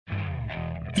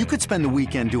You could spend the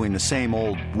weekend doing the same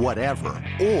old whatever,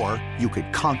 or you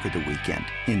could conquer the weekend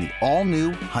in the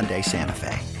all-new Hyundai Santa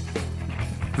Fe.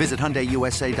 Visit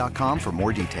HyundaiUSA.com for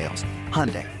more details.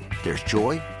 Hyundai, there's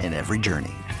joy in every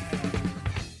journey.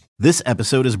 This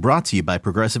episode is brought to you by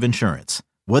Progressive Insurance.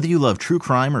 Whether you love true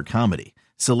crime or comedy,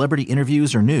 celebrity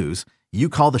interviews or news, you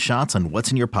call the shots on what's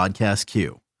in your podcast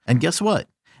queue. And guess what?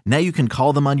 Now you can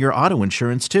call them on your auto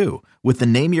insurance too with the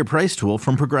Name Your Price tool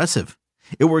from Progressive.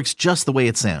 It works just the way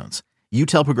it sounds. You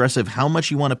tell Progressive how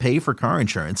much you want to pay for car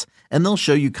insurance, and they'll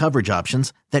show you coverage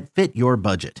options that fit your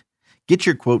budget. Get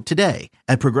your quote today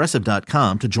at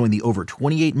Progressive.com to join the over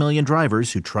 28 million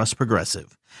drivers who trust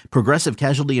Progressive. Progressive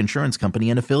Casualty Insurance Company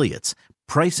and Affiliates.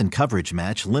 Price and coverage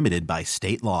match limited by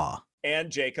state law. And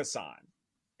Jake Hassan.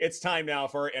 It's time now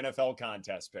for our NFL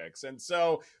contest picks. And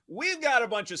so we've got a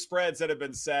bunch of spreads that have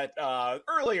been set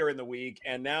earlier in the week,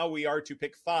 and now we are to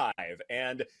pick 5.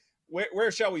 And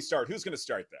where shall we start? Who's going to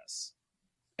start this?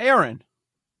 Aaron.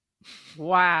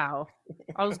 Wow.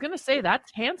 I was going to say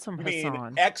that's handsome, Hassan. I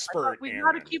mean, expert we Aaron.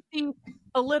 got to keep the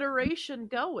alliteration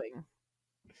going.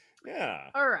 Yeah.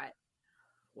 All right.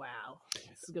 Wow.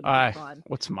 This is going to be fun.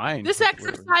 What's mine? This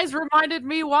exercise reminded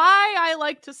me why I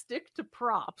like to stick to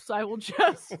props. I will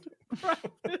just preface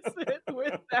it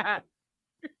with that.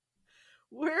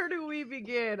 Where do we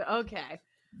begin? Okay.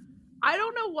 I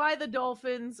don't know why the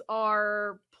Dolphins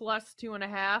are plus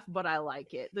 2.5, but I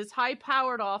like it. This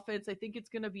high-powered offense, I think it's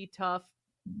going to be tough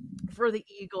for the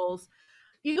Eagles.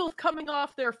 Eagles coming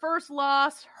off their first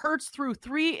loss. Hurts threw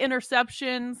 3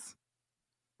 interceptions.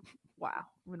 Wow.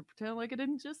 I'm going to pretend like I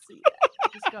didn't just see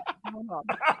that. Just got going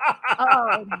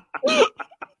on.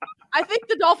 I think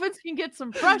the Dolphins can get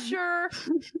some pressure.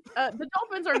 The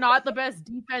Dolphins are not the best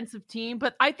defensive team,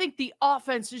 but I think the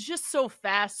offense is just so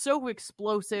fast, so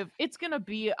explosive. It's going to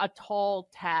be a tall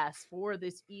task for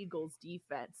this Eagles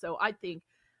defense. So I think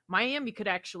Miami could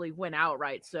actually win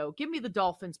outright. So give me the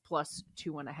Dolphins plus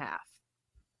 2.5.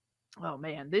 Oh,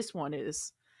 man, this one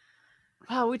is...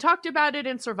 Oh, we talked about it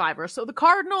in Survivor. So the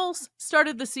Cardinals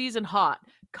started the season hot,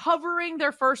 covering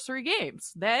their first 3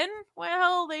 games. Then,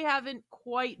 well, they haven't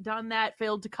quite done that,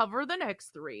 failed to cover the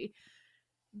next 3.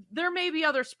 There may be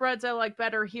other spreads I like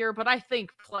better here, but I think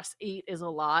plus 8 is a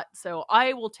lot. So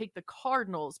I will take the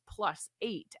Cardinals plus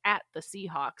 8 at the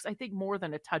Seahawks. I think more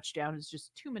than a touchdown is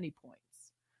just too many points.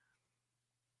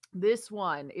 This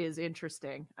one is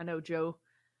interesting. I know Joe...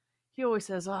 He always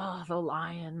says, oh, the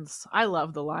Lions. I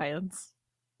love the Lions.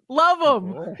 Love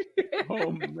them.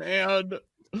 Oh man.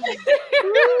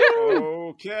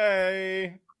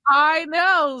 Okay. I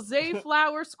know. Zay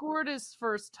Flowers scored his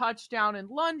first touchdown in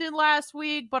London last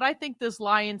week, but I think this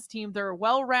Lions team, they're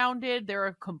well-rounded. They're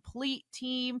a complete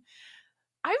team.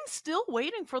 I'm still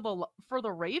waiting for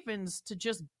the Ravens to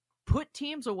just put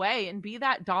teams away and be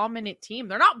that dominant team.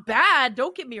 They're not bad,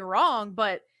 don't get me wrong,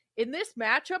 but in this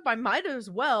matchup, I might as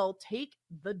well take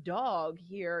the dog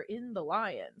here in the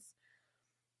Lions.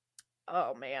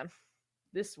 Oh, man.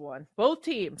 This one. Both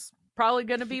teams probably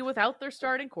going to be without their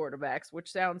starting quarterbacks,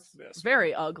 which sounds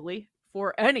very ugly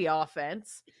for any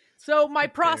offense. So my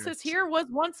process here was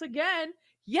once again,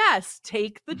 yes,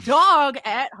 take the dog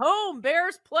at home.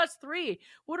 Bears plus 3.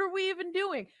 What are we even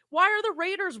doing? Why are the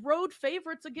Raiders road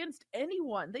favorites against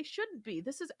anyone? They shouldn't be.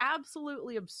 This is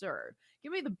absolutely absurd.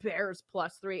 Give me the Bears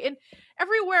plus 3. And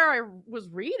everywhere I was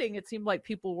reading, it seemed like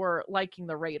people were liking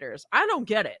the Raiders. I don't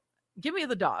get it. Give me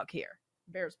the dog here.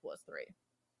 Bears plus 3.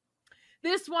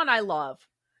 This one I love.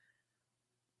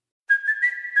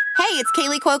 Hey, it's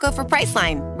Kaylee Cuoco for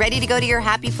Priceline. Ready to go to your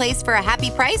happy place for a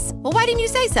happy price? Well, why didn't you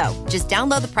say so? Just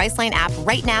download the Priceline app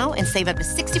right now and save up to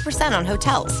 60% on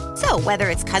hotels. So whether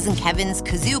it's Cousin Kevin's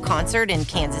Kazoo Concert in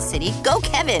Kansas City, go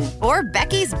Kevin, or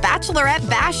Becky's Bachelorette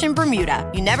Bash in Bermuda,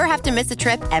 you never have to miss a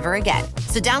trip ever again.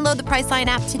 So download the Priceline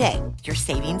app today. Your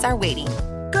savings are waiting.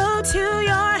 Go to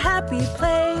your happy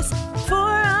place for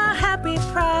a happy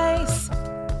price.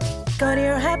 Go to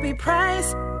your happy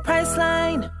price,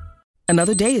 Priceline.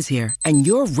 Another day is here, and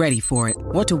you're ready for it.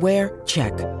 What to wear?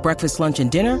 Check. Breakfast, lunch, and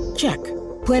dinner? Check.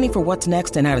 Planning for what's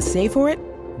next and how to save for it?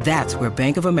 That's where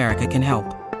Bank of America can help.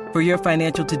 For your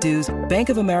financial to-dos, Bank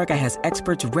of America has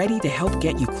experts ready to help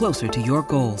get you closer to your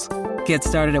goals. Get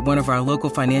started at one of our local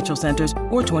financial centers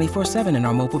or 24/7 in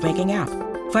our mobile banking app.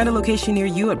 Find a location near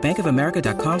you at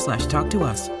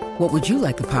bankofamerica.com/talktous. What would you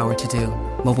like the power to do?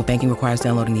 Mobile banking requires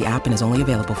downloading the app and is only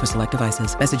available for select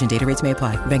devices. Message and data rates may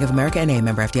apply. Bank of America NA,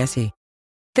 member FDIC.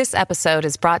 This episode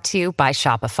is brought to you by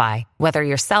Shopify. Whether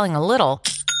you're selling a little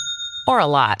or a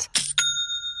lot,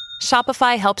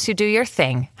 Shopify helps you do your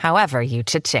thing, however you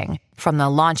cha-ching. From the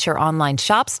launch your online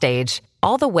shop stage,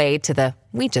 all the way to the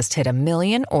we just hit 1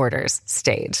 million orders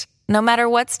stage. No matter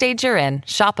what stage you're in,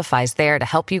 Shopify's there to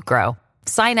help you grow.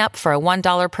 Sign up for a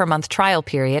 $1 per month trial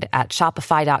period at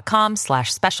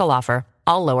shopify.com/special offer,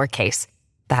 all lowercase.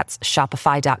 That's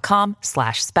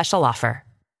shopify.com/special offer.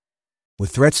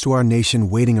 With threats to our nation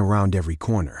waiting around every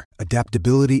corner,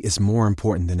 adaptability is more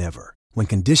important than ever. When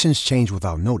conditions change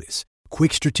without notice,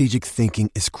 quick strategic thinking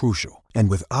is crucial. And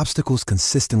with obstacles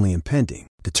consistently impending,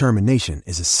 determination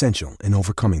is essential in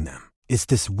overcoming them. It's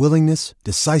this willingness,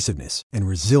 decisiveness, and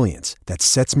resilience that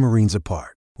sets Marines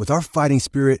apart. With our fighting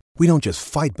spirit, we don't just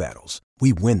fight battles,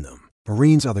 we win them.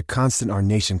 Marines are the constant our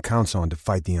nation counts on to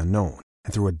fight the unknown.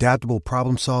 And through adaptable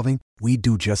problem solving, we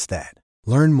do just that.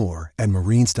 Learn more at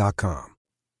marines.com.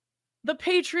 The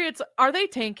Patriots, are they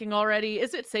tanking already?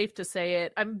 Is it safe to say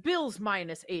it? Bills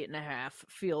minus 8.5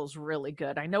 feels really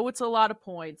good. I know it's a lot of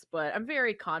points, but I'm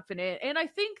very confident. And I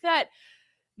think that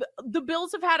the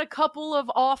Bills have had a couple of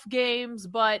off games,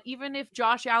 but even if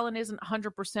Josh Allen isn't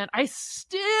 100%, I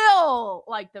still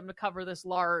like them to cover this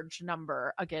large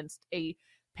number against a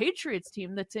Patriots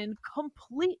team that's in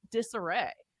complete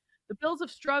disarray. The Bills have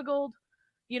struggled,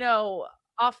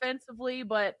 offensively,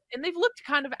 and they've looked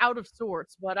kind of out of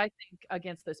sorts, but I think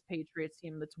against this Patriots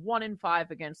team that's 1-5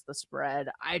 against the spread,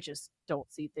 I just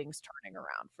don't see things turning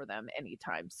around for them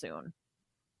anytime soon.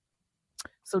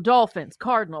 So Dolphins,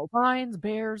 Cardinals, Lions,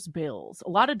 Bears, Bills. A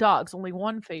lot of dogs, only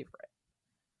one favorite.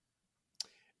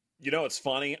 It's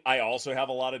funny. I also have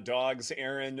a lot of dogs,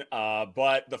 Aaron.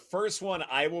 But the first one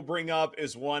I will bring up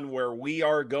is one where we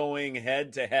are going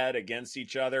head-to-head against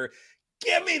each other.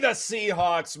 Give me the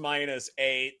Seahawks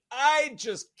 -8. I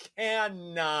just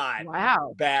cannot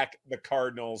back the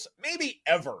Cardinals, maybe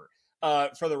ever,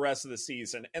 for the rest of the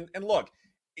season. And look,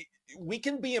 we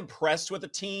can be impressed with a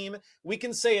team. We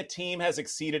can say a team has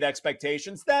exceeded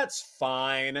expectations. That's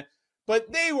fine.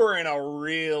 But they were in a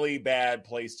really bad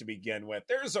place to begin with.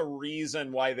 There's a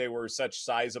reason why they were such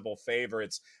sizable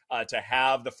favorites to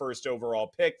have the first overall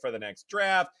pick for the next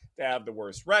draft, to have the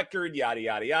worst record, yada,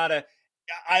 yada, yada.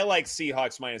 I like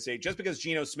Seahawks -8 just because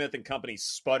Geno Smith and company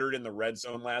sputtered in the red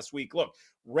zone last week. Look,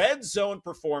 red zone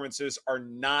performances are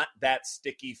not that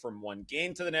sticky from one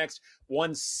game to the next,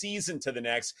 one season to the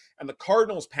next, and the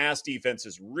Cardinals' pass defense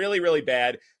is really, really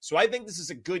bad. So I think this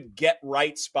is a good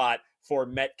get-right spot for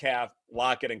Metcalf,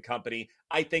 Lockett, and company.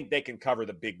 I think they can cover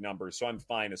the big numbers, so I'm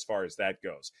fine as far as that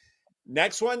goes.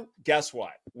 Next one, guess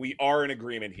what? We are in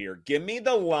agreement here. Give me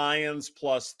the Lions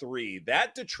 +3.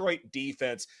 That Detroit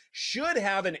defense should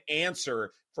have an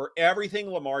answer for everything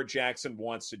Lamar Jackson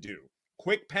wants to do.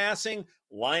 Quick passing,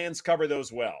 Lions cover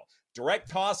those well. Direct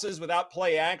tosses without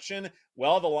play action,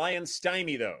 well, the Lions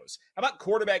stymie those. How about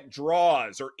quarterback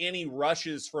draws or any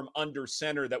rushes from under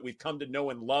center that we've come to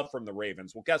know and love from the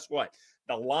Ravens? Well, guess what?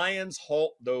 The Lions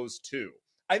halt those too.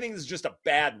 I think this is just a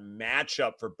bad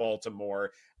matchup for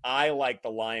Baltimore. I like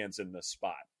the Lions in this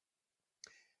spot.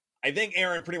 I think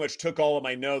Aaron pretty much took all of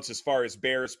my notes as far as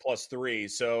Bears +3,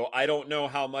 so I don't know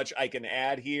how much I can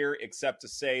add here except to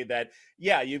say that,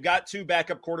 yeah, you've got two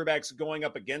backup quarterbacks going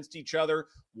up against each other,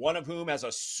 one of whom has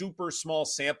a super small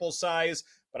sample size,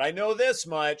 but I know this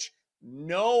much.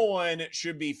 No one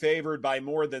should be favored by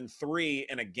more than 3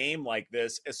 in a game like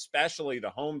this, especially the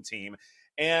home team.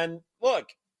 And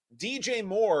look, DJ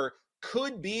Moore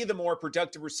could be the more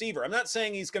productive receiver. I'm not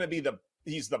saying he's going to be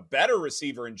he's the better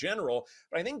receiver in general,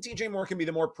 but I think DJ Moore can be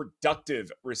the more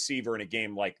productive receiver in a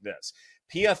game like this.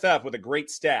 PFF with a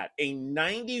great stat, a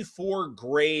 94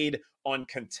 grade on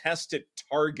contested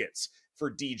targets for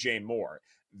DJ Moore.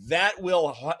 That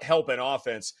will help an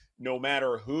offense no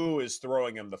matter who is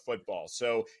throwing him the football.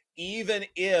 So even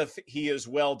if he is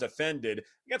well defended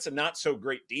against a not so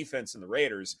great defense in the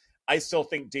Raiders, I still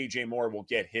think DJ Moore will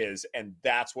get his, and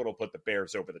that's what will put the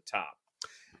Bears over the top.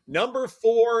 Number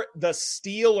 4, the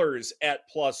Steelers at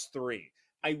 +3.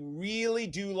 I really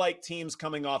do like teams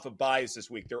coming off of buys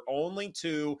this week. They're only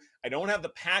 2. I don't have the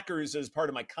Packers as part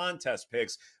of my contest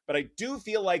picks, but I do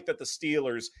feel like that the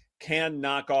Steelers can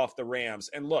knock off the Rams.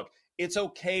 And look, it's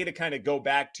okay to kind of go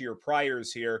back to your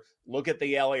priors here, look at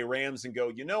the LA Rams and go,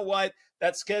 you know what?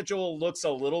 That schedule looks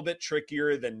a little bit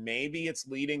trickier than maybe it's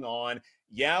leading on.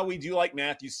 Yeah, we do like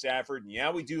Matthew Stafford, and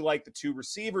yeah, we do like the 2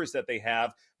 receivers that they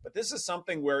have, but this is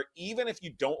something where even if you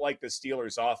don't like the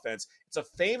Steelers' offense, it's a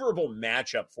favorable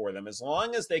matchup for them. As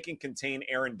long as they can contain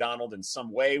Aaron Donald in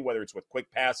some way, whether it's with quick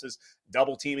passes,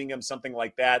 double teaming him, something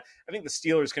like that, I think the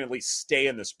Steelers can at least stay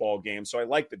in this ball game, so I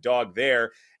like the dog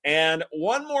there. And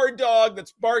one more dog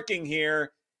that's barking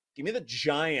here. Give me the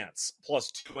Giants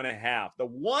 +2.5. The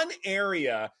one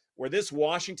area where this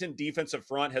Washington defensive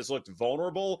front has looked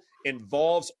vulnerable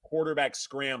involves quarterback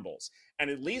scrambles. And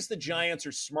at least the Giants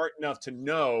are smart enough to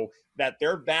know that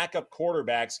their backup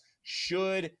quarterbacks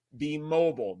should be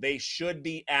mobile. They should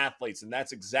be athletes. And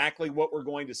that's exactly what we're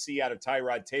going to see out of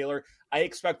Tyrod Taylor. I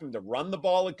expect him to run the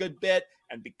ball a good bit.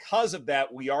 And because of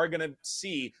that, we are going to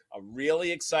see a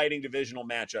really exciting divisional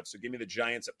matchup. So give me the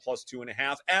Giants at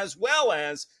 +2.5, as well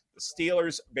as the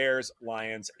Steelers, Bears,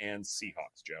 Lions, and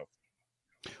Seahawks, Joe.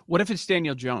 What if it's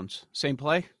Daniel Jones? Same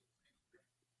play?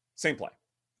 Same play.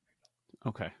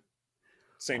 Okay.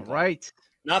 Same play. Right.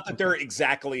 Not that they're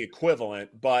exactly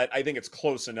equivalent, but I think it's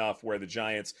close enough where the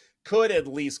Giants could at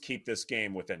least keep this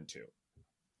game within 2.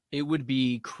 It would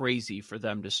be crazy for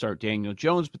them to start Daniel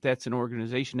Jones, but that's an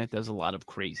organization that does a lot of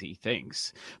crazy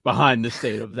things behind the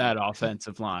state of that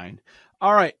offensive line.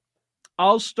 All right.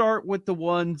 I'll start with the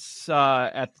ones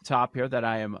at the top here that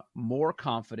I am more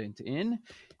confident in.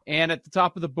 And at the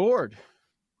top of the board,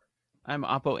 I'm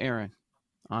Oppo Aaron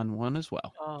on one as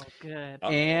well. Oh, good.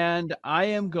 And I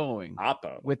am going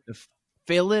with the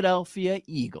Philadelphia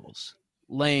Eagles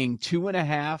laying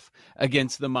 2.5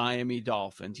 against the Miami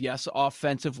Dolphins. Yes,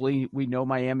 offensively, we know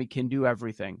Miami can do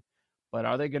everything, but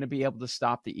are they going to be able to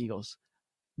stop the Eagles?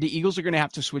 The Eagles are going to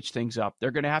have to switch things up. They're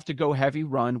going to have to go heavy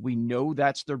run. We know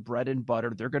that's their bread and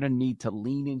butter. They're going to need to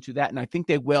lean into that, and I think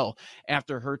they will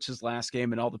after Hurts' last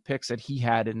game and all the picks that he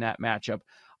had in that matchup.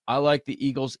 I like the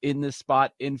Eagles in this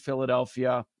spot in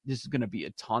Philadelphia. This is going to be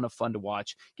a ton of fun to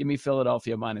watch. Give me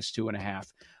Philadelphia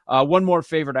 -2.5. One more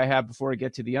favorite I have before I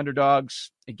get to the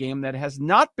underdogs, a game that has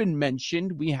not been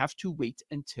mentioned. We have to wait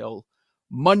until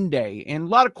Monday. And a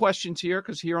lot of questions here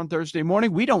because here on Thursday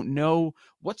morning, we don't know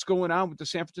what's going on with the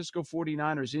San Francisco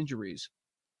 49ers injuries.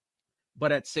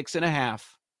 But at 6.5,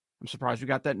 I'm surprised we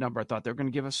got that number. I thought they were going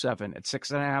to give us 7. At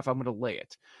 6.5, I'm going to lay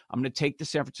it. I'm going to take the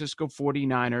San Francisco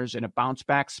 49ers in a bounce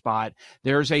back spot.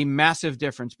 There's a massive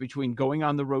difference between going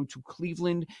on the road to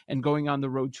Cleveland and going on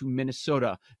the road to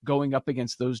Minnesota, going up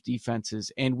against those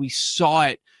defenses. And we saw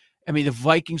it. I mean, the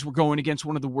Vikings were going against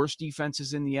one of the worst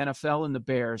defenses in the NFL and the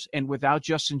Bears. And without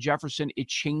Justin Jefferson, it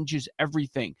changes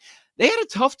everything. They had a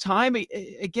tough time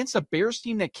against a Bears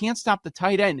team that can't stop the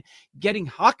tight end, getting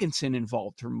Hawkinson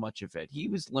involved through much of it. He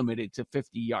was limited to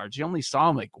 50 yards. You only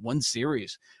saw him like one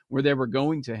series where they were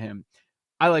going to him.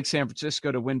 I like San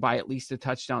Francisco to win by at least a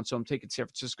touchdown, so I'm taking San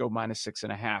Francisco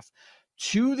 -6.5.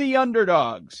 To the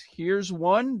underdogs, here's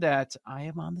one that I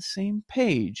am on the same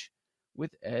page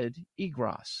with Ed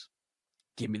Egros.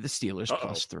 Give me the Steelers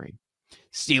 +3.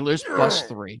 Steelers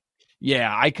 +3.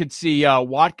 Yeah, I could see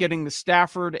Watt getting the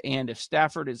Stafford, and if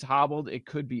Stafford is hobbled, it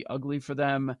could be ugly for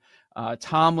them.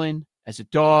 Tomlin as a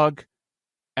dog,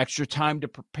 extra time to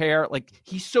prepare. Like,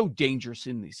 he's so dangerous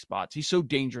in these spots. He's so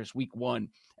dangerous week 1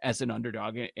 as an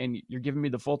underdog, and you're giving me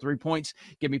the full 3 points.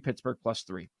 Give me Pittsburgh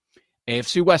 +3.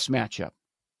 AFC West matchup.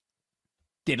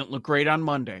 Didn't look great on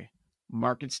Monday.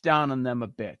 Market's down on them a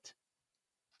bit.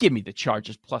 Give me the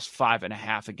Chargers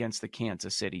 +5.5 against the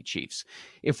Kansas City Chiefs.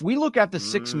 If we look at the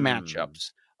 6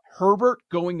 matchups, Herbert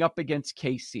going up against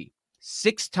KC,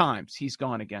 6 times he's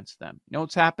gone against them. You know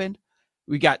what's happened?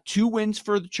 We got 2 wins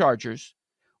for the Chargers.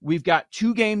 We've got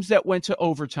 2 games that went to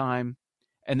overtime,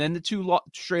 and then the 2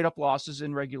 straight-up losses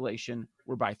in regulation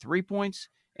were by 3 points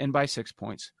and by 6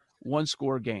 points.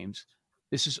 1-score games.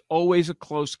 This is always a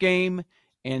close game,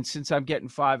 and since I'm getting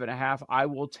 5.5, I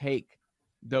will take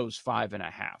those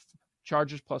 5.5.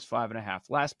 Chargers +5.5.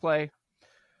 Last play.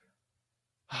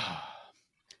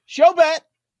 Show bet.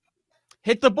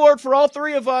 Hit the board for all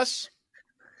 3 of us.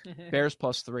 Bears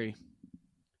 +3.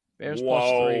 Bears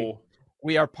 +3.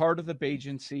 We are part of the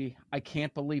Bajancy. I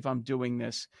can't believe I'm doing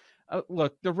this.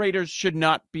 Look, the Raiders should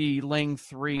not be laying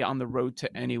 3 on the road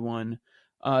to anyone.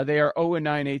 They are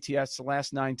 0-9 ATS the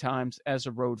last 9 times as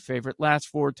a road favorite. Last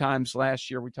 4 times last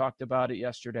year. We talked about it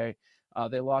yesterday.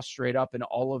 They lost straight up in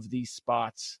all of these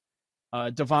spots.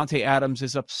 Devontae Adams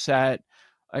is upset.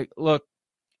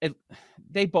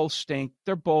 They both stink.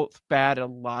 They're both bad at a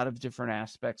lot of different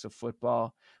aspects of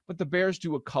football, but the Bears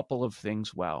do a couple of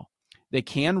things well. They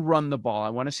can run the ball. I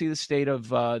want to see the state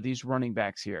of these running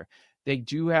backs here. They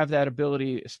do have that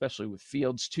ability, especially with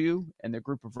Fields too, and their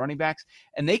group of running backs,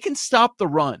 and they can stop the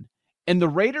run. And the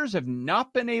Raiders have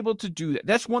not been able to do that.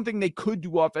 That's one thing they could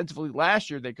do offensively. Last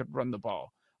year, they could run the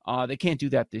ball. They can't do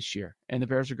that this year, and the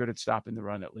Bears are good at stopping the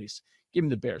run at least. Give me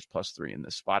the Bears +3 in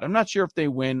this spot. I'm not sure if they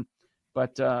win,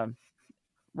 but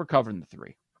we're covering the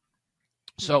 3.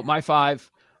 So my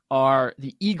 5 are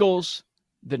the Eagles,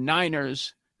 the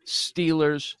Niners,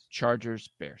 Steelers, Chargers,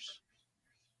 Bears.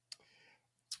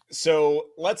 So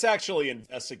let's actually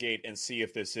investigate and see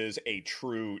if this is a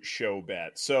true show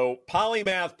bet. So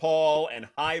Polymath Paul and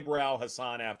Highbrow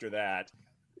Hassan after that,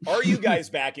 are you guys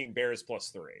backing Bears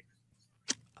 +3?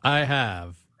 I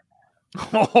have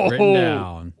written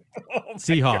down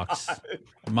Seahawks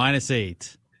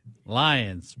 -8,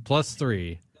 Lions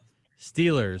 +3,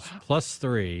 Steelers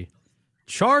 +3,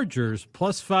 Chargers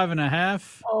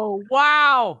 +5.5. Oh,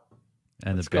 wow.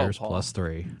 And Let's the Bears go, Paul.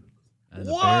 +3. And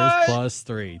the What? Bears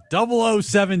 +3.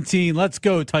 0017. Let's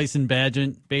go, Tyson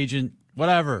Bagent,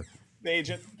 whatever.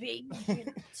 Agent.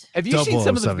 Have you seen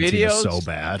some of the 0017 videos? is so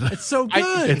bad. It's so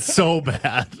good. It's so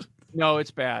bad. No,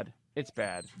 it's bad. It's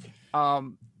bad. I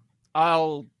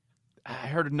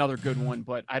heard another good one,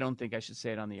 but I don't think I should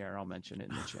say it on the air. I'll mention it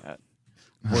in the chat.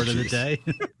 Word of the day.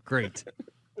 Great.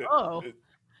 Oh,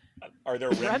 Are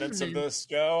there remnants of this,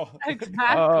 Joe?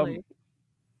 exactly.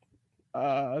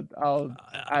 I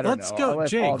don't Let's know. go, I'll let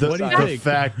Jake. Paul What do you decide. The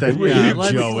fact that Yeah,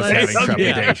 Joe was let's- having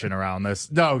yeah. trepidation around this.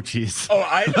 No, jeez.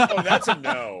 Oh, that's a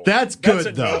no. That's good, That's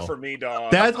a though. no for me,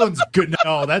 dog. That one's good.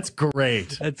 No, that's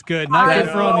great. That's good. Not good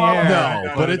for on the air.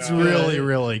 No, but it's really,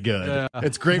 really good. Yeah.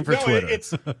 It's great for No, Twitter.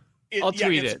 I'll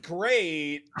tweet it's it.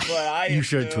 great, but You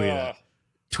should tweet it.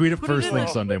 Tweet it Put first it thing in.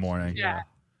 Sunday morning. Yeah.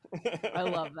 I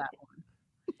love that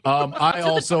one. I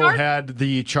also had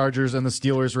the Chargers and the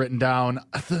Steelers written down.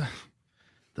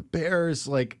 The Bears,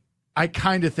 I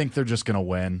kind of think they're just going to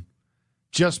win.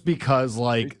 Just because,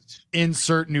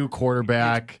 insert new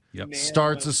quarterback,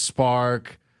 starts a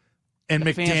spark, and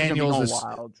The fans are gonna be McDaniels going is...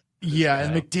 wild. Yeah,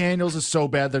 and McDaniels is so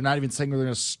bad, they're not even saying they're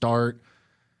going to start.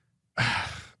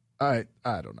 I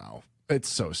don't know. It's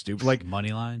so stupid.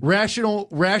 Money line.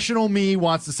 Rational me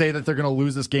wants to say that they're going to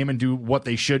lose this game and do what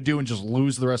they should do and just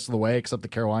lose the rest of the way, except the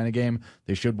Carolina game.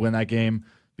 They should win that game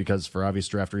because for obvious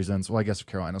draft reasons. Well, I guess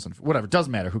Carolina's whatever.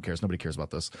 Doesn't matter. Who cares? Nobody cares about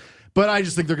this. But I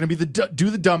just think they're going to be do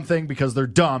the dumb thing because they're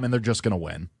dumb and they're just going to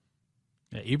win.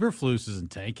 Yeah, Eberflus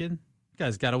isn't tanking. You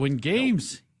guys got to win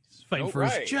games. He's fighting for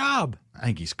his job. I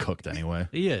think he's cooked anyway.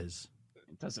 He is.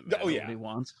 It doesn't matter what he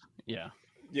wants. Yeah.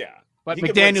 Yeah. But He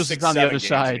could win McDaniels 6, is on the 7 other games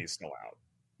side. and he's still out.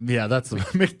 Yeah, that's the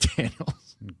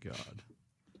McDaniels. God.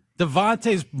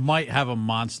 Devontae's might have a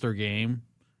monster game,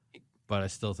 but I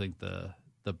still think the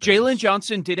Jalen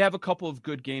Johnson did have a couple of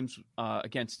good games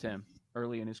against him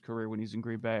early in his career when he's in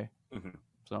Green Bay. Mm-hmm.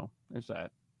 So there's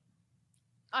that.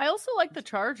 I also like the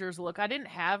Chargers look. I didn't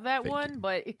have that one,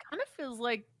 but it kind of feels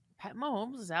like Pat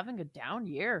Mahomes is having a down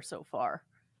year so far.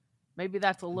 Maybe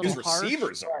that's a little His harsh.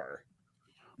 receivers are.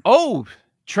 Oh,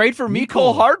 trade for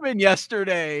Mecole Hardman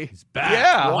yesterday. He's back.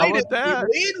 Yeah, Why how did about that?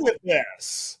 we lead with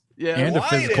this? Yeah, And a Why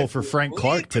physical did for we Frank lead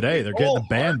Clark today. with They're getting the Mecole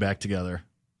band Hardman? back together.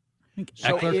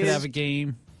 So Eckler could have a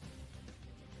game.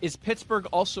 Is Pittsburgh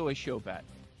also a show bet?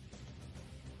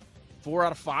 4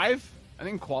 out of 5, I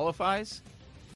think qualifies.